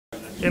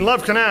In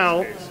Love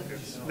Canal,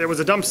 there was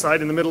a dump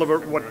site in the middle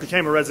of what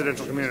became a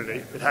residential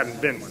community. It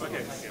hadn't been one.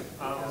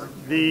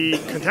 The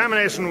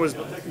contamination was,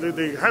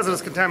 the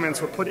hazardous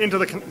contaminants were put into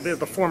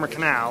the former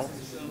canal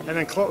and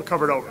then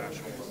covered over.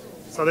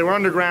 So they were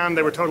underground,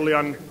 they were totally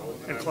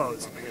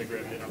enclosed.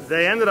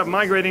 They ended up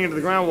migrating into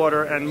the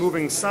groundwater and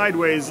moving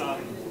sideways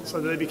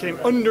so that they became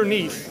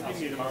underneath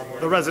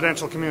the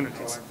residential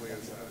communities.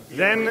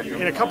 Then,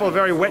 in a couple of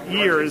very wet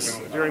years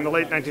during the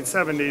late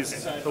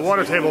 1970s, the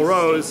water table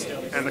rose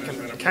and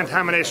the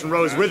contamination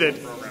rose with it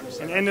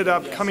and ended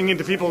up coming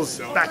into people's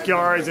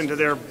backyards, into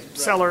their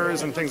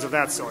cellars and things of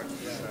that sort.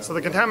 So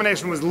the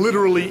contamination was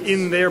literally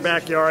in their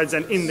backyards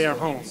and in their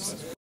homes.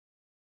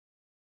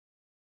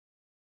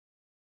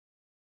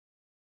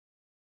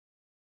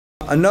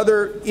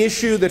 Another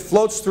issue that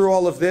floats through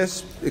all of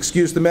this,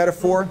 excuse the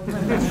metaphor,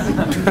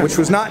 which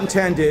was not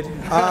intended,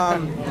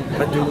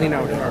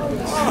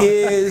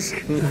 is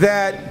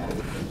that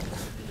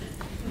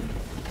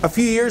a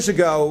few years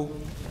ago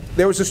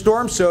there was a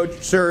storm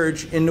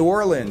surge in New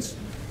Orleans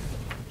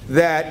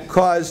that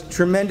caused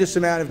tremendous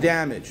amount of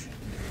damage.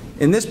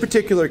 In this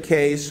particular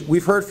case,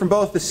 we've heard from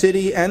both the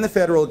city and the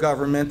federal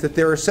government that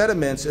there are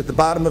sediments at the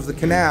bottom of the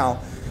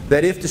canal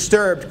that, if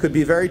disturbed, could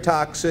be very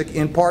toxic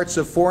in parts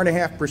of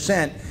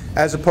 4.5%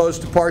 as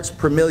opposed to parts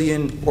per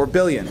million or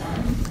billion.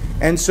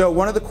 And so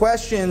one of the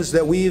questions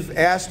that we've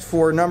asked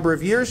for a number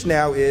of years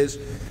now is,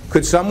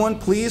 could someone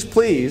please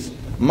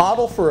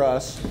model for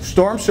us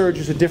storm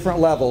surges at different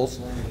levels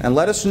and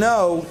let us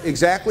know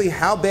exactly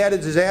how bad a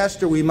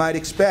disaster we might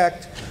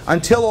expect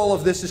until all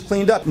of this is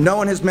cleaned up. No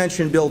one has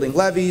mentioned building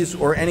levees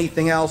or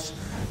anything else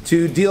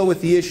to deal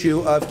with the issue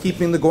of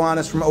keeping the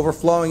Gowanus from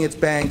overflowing its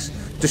banks,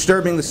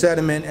 disturbing the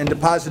sediment, and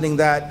depositing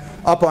that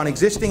up on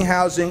existing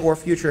housing or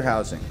future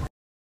housing.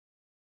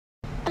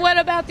 What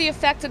about the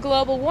effect of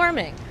global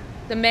warming?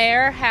 The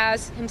mayor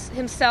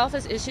himself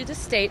has issued a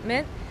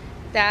statement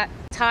that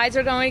tides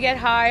are going to get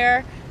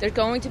higher, there's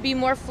going to be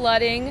more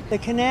flooding. The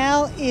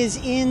canal is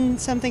in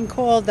something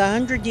called the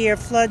 100-year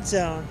flood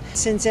zone.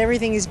 Since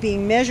everything is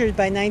being measured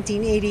by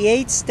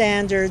 1988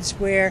 standards,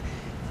 where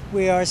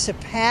we are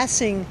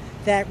surpassing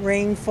that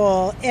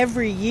rainfall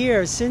every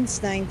year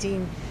since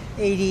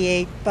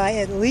 1988 by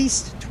at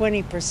least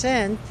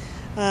 20%,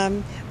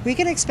 we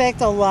can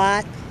expect a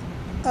lot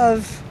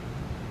of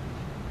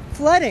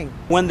flooding.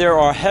 When there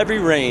are heavy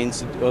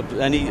rains of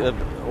any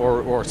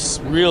or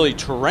really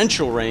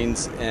torrential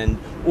rains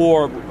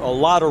or a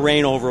lot of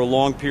rain over a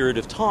long period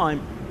of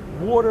time,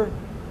 water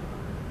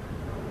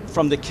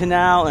from the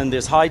canal, and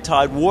there's high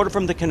tide, water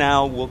from the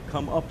canal will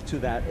come up to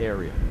that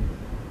area,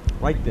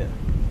 right there.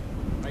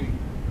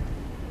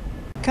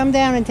 Come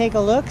down and take a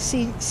look,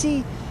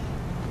 see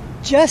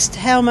just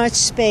how much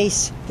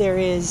space there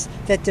is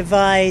that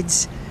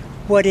divides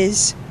what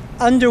is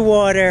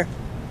underwater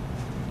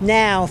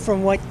now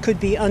from what could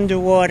be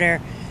underwater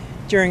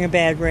during a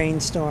bad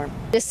rainstorm.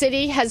 The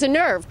city has a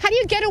nerve. How do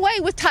you get away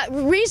with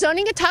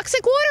rezoning a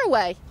toxic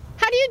waterway?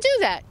 How do you do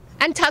that?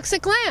 And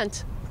toxic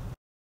land?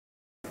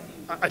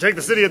 I take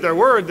the city at their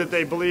word that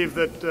they believe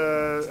that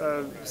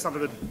some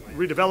of the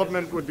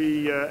redevelopment would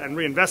be and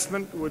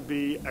reinvestment would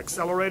be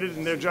accelerated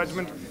in their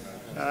judgment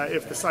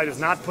if the site is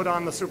not put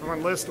on the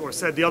Superfund list, or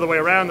said the other way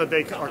around, that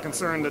they are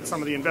concerned that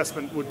some of the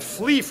investment would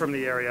flee from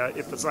the area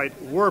if the site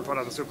were put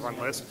on the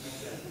Superfund list.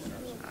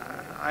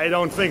 I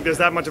don't think there's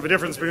that much of a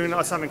difference between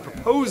us having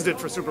proposed it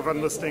for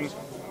Superfund listing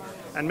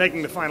and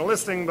making the final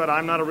listing, but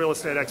I'm not a real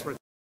estate expert.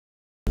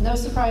 No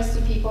surprise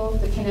to people,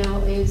 the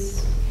canal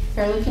is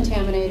fairly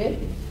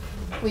contaminated.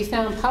 We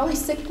found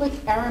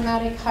polycyclic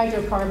aromatic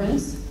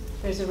hydrocarbons.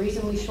 There's a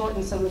reason we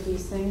shorten some of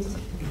these things,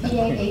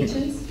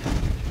 PAHs,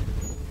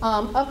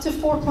 up to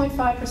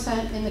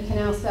 4.5% in the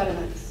canal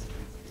sediments.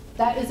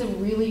 That is a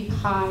really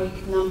high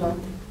number,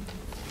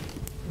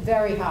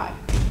 very high.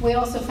 We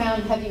also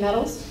found heavy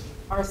metals,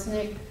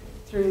 arsenic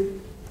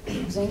through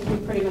zinc. We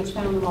pretty much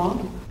found them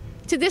all.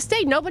 To this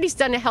day, nobody's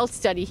done a health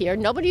study here.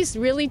 Nobody's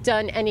really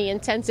done any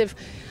intensive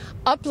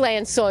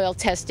upland soil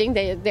testing.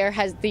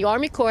 The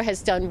Army Corps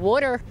has done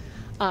water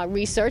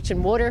research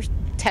and water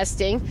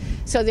testing,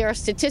 so there are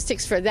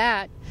statistics for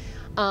that.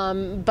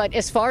 But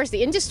as far as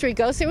the industry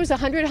goes, there was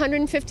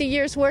 150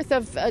 years worth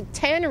of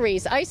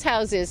tanneries, ice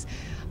houses,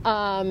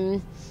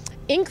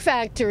 ink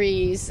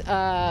factories,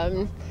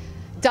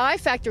 dye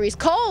factories.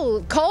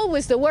 Coal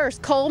was the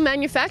worst. Coal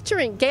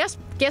manufacturing,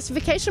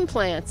 gasification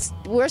plants.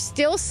 We're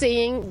still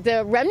seeing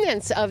the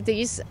remnants of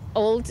these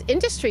old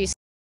industries.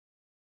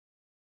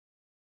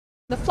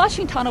 The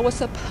flushing tunnel was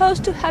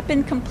supposed to have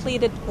been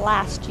completed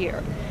last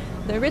year.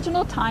 The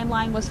original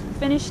timeline was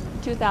finished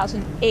in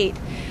 2008.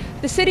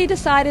 The city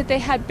decided they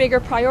had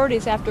bigger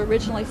priorities after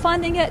originally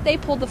funding it. They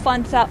pulled the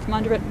funds out from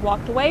under it and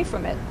walked away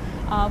from it,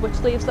 which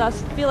leaves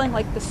us feeling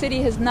like the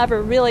city has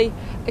never really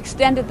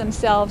extended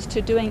themselves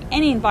to doing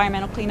any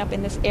environmental cleanup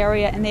in this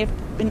area, and they've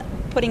been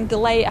putting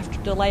delay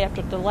after delay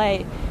after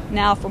delay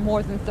now for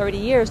more than 30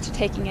 years to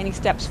taking any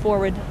steps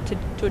forward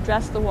to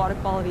address the water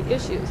quality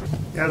issues.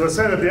 As I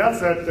said at the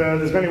outset,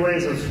 there's many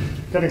ways of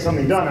getting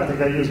something done. I think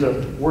I used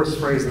a worse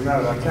phrase than that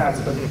about cats,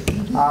 but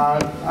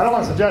I don't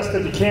want to suggest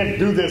that you can't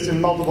do this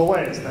in multiple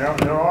ways.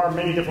 There are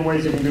many different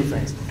ways you can do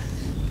things.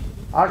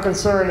 Our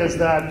concern is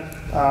that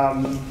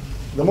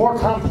the more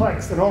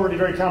complex an already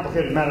very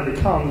complicated matter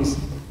becomes,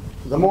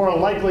 the more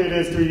likely it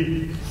is to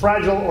be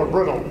fragile or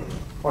brittle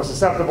or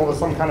susceptible to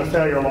some kind of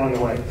failure along the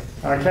way.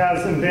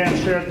 Kaz and Dan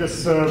shared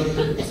this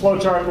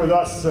flowchart with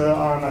us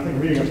on, I think, a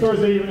meeting on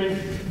Thursday evening.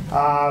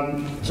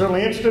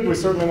 Certainly interested. We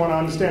certainly want to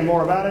understand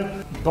more about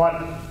it.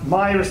 But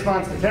my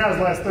response to Kaz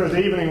last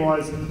Thursday evening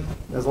was,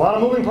 there's a lot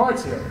of moving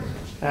parts here.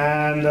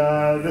 And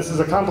this is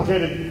a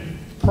complicated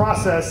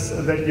process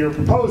that you're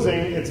proposing.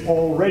 It's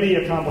already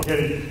a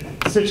complicated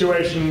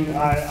situation.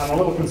 I'm a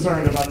little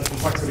concerned about the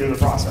complexity of the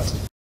process.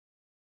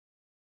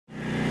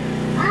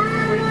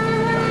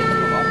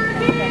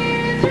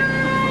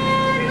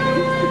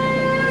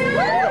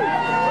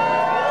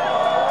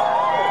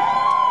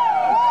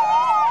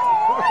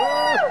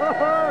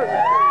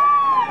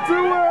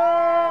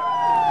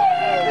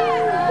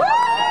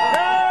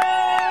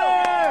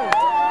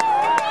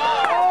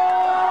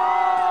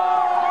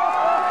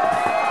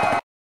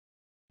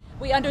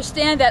 We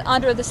understand that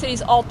under the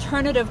city's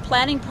alternative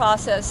planning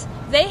process,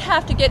 they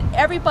have to get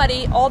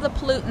everybody, all the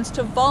pollutants,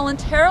 to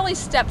voluntarily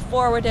step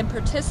forward and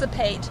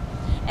participate.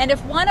 And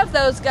if one of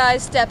those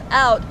guys step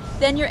out,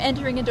 then you're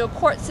entering into a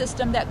court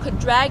system that could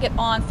drag it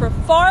on for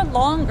far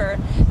longer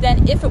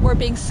than if it were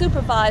being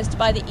supervised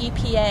by the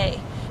EPA.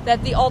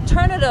 That the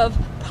alternative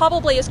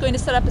probably is going to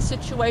set up a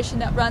situation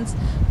that runs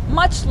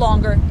much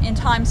longer in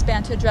time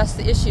span to address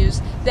the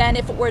issues than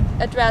if it were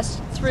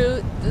addressed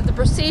through the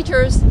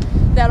procedures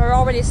that are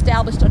already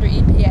established under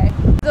EPA.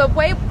 The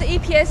way the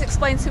EPA has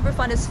explained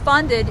Superfund is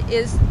funded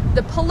is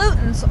the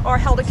pollutants are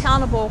held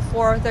accountable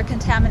for their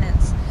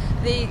contaminants.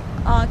 The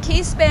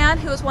key span,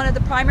 who is one of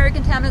the primary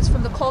contaminants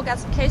from the coal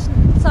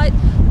gasification site,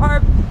 are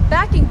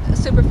backing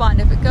Superfund.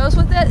 If it goes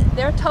with it,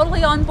 they're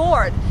totally on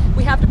board.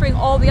 We have to bring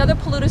all the other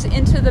polluters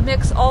into the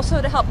mix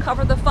also to help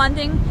cover the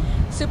funding.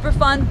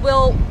 Superfund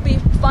will be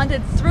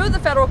funded through the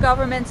federal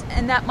government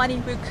and that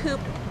money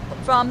recouped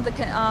from the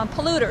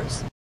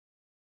polluters.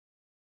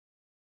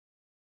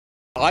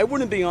 I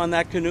wouldn't be on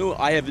that canoe.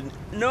 I have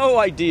no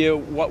idea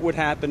what would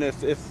happen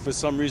if for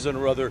some reason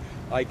or other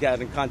I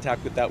got in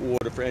contact with that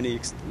water for any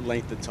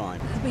length of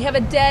time. We have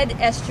a dead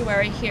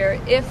estuary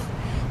here. If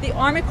the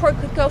Army Corps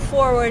could go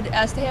forward,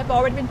 as they have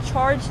already been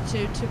charged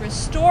to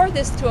restore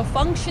this to a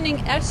functioning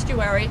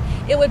estuary,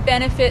 it would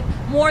benefit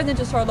more than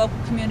just our local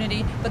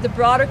community, but the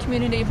broader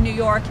community of New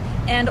York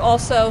and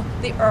also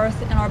the earth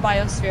and our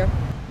biosphere.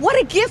 What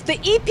a gift, the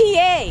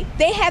EPA.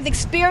 They have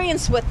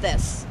experience with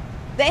this.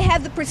 They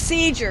have the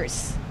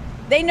procedures.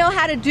 They know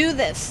how to do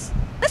this.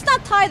 Let's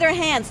not tie their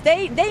hands.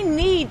 They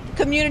need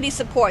community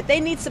support. They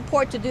need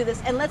support to do this,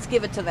 and let's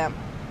give it to them.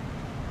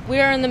 We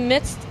are in the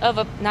midst of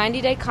a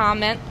 90-day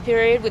comment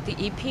period with the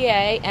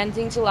EPA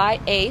ending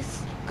July 8th.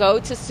 Go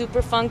to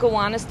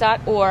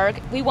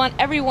superfundgowanus.org. We want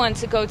everyone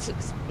to go to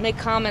make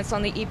comments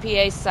on the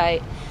EPA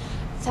site,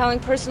 telling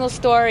personal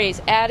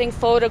stories, adding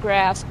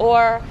photographs,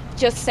 or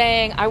just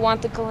saying, I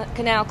want the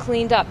canal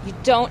cleaned up. You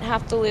don't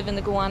have to live in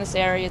the Gowanus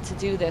area to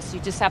do this.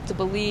 You just have to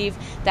believe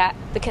that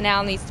the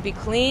canal needs to be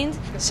cleaned.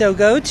 So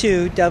go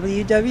to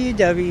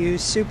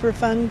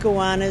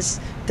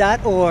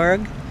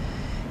www.superfundgowanus.org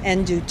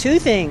and do two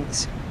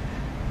things.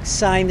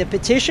 Sign the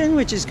petition,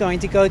 which is going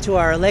to go to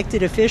our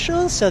elected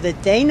officials so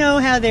that they know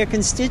how their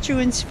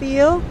constituents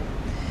feel,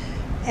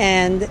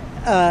 and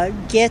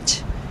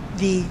get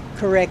the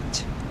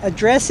correct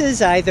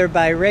addresses either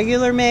by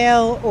regular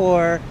mail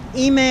or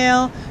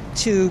email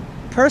to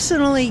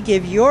personally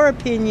give your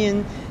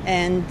opinion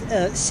and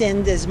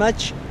send as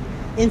much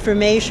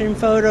information,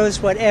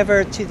 photos,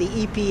 whatever, to the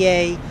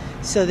EPA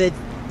so that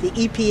the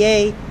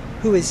EPA,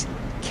 who is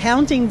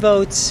counting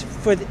votes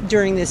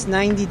during this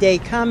 90-day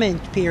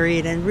comment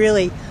period and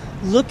really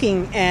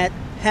looking at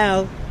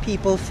how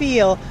people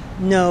feel,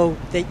 know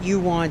that you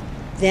want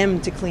them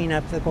to clean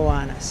up the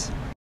Gowanus.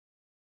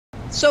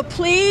 So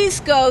please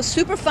go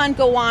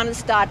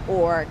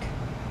superfundgowanus.org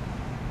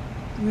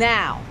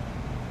now,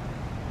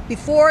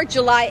 before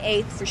July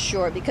 8th for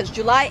sure, because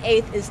July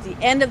 8th is the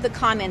end of the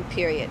comment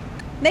period.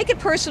 Make it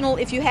personal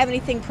if you have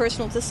anything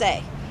personal to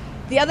say.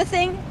 The other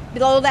thing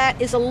below that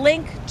is a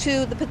link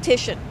to the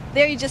petition.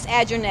 There you just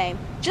add your name.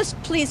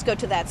 Just please go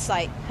to that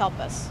site. Help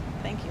us.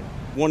 Thank you.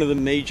 One of the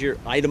major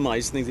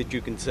itemized things that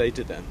you can say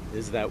to them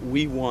is that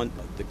we want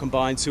the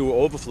combined sewer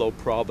overflow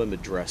problem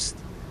addressed.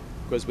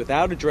 Because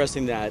without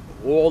addressing that,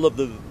 all of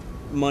the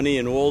money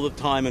and all the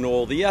time and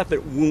all the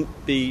effort won't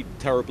be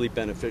terribly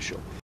beneficial.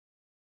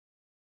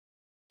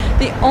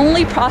 The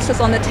only process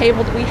on the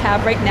table that we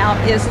have right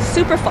now is a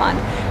Superfund.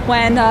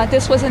 When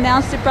this was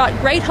announced, it brought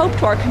great hope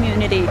to our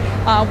community.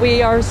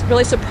 We are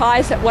really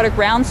surprised at what a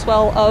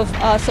groundswell of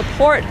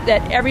support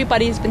that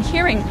everybody's been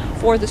hearing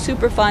for the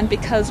Superfund,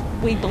 because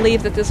we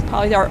believe that this is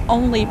probably our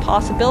only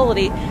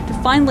possibility to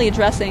finally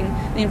addressing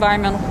the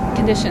environmental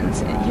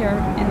conditions here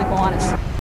in the Gowanus.